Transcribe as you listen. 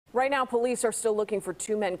Right now, police are still looking for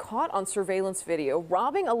two men caught on surveillance video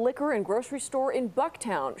robbing a liquor and grocery store in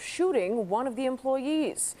Bucktown, shooting one of the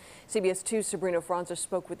employees. CBS 2's Sabrina Franza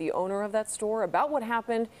spoke with the owner of that store about what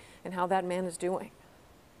happened and how that man is doing.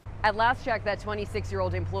 At last check, that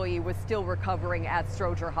 26-year-old employee was still recovering at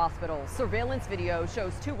Stroger Hospital. Surveillance video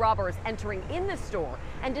shows two robbers entering in the store,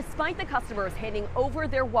 and despite the customers handing over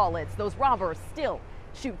their wallets, those robbers still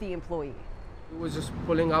shoot the employee. He was just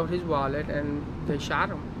pulling out his wallet and they shot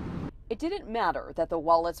him. It didn't matter that the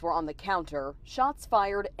wallets were on the counter. Shots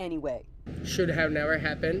fired anyway. Should have never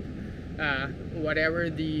happened. Whatever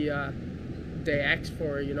they asked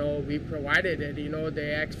for, we provided it.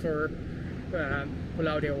 They asked for pull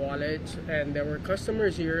out their wallets, and there were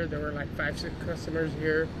customers here. There were like 5-6 customers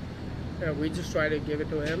here. We just tried to give it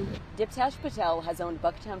to him. Diptash Patel has owned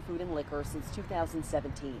Bucktown Food and Liquor since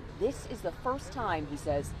 2017. This is the first time, he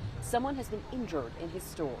says, someone has been injured in his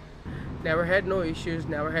store. Never had no issues,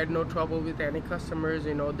 never had no trouble with any customers.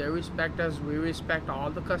 They respect us. We respect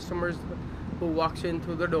all the customers who walks in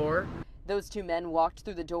through the door. Those two men walked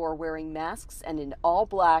through the door wearing masks and in all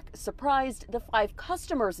black, surprised the 5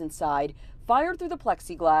 customers inside, fired through the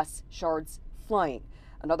plexiglass, shards flying.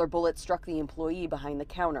 Another bullet struck the employee behind the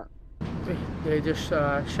counter. They just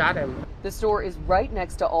shot him. The store is right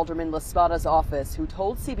next to Alderman Laspada's office, who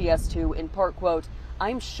told CBS 2 in part, quote,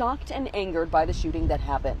 "I'm shocked and angered by the shooting that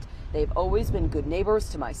happened. They've always been good neighbors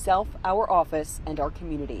to myself, our office, and our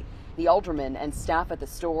community." The alderman and staff at the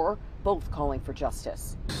store both calling for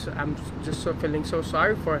justice. I'm just feeling so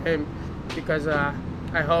sorry for him because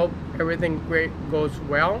I hope everything great goes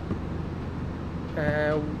well.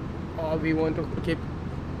 All we want to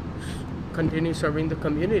continue serving the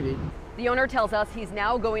community. The owner tells us he's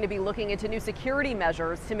now going to be looking into new security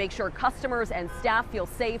measures to make sure customers and staff feel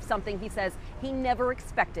safe, something he says he never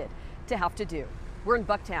expected to have to do. We're in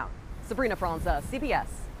Bucktown. Sabrina Franza, CBS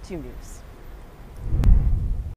 2 News.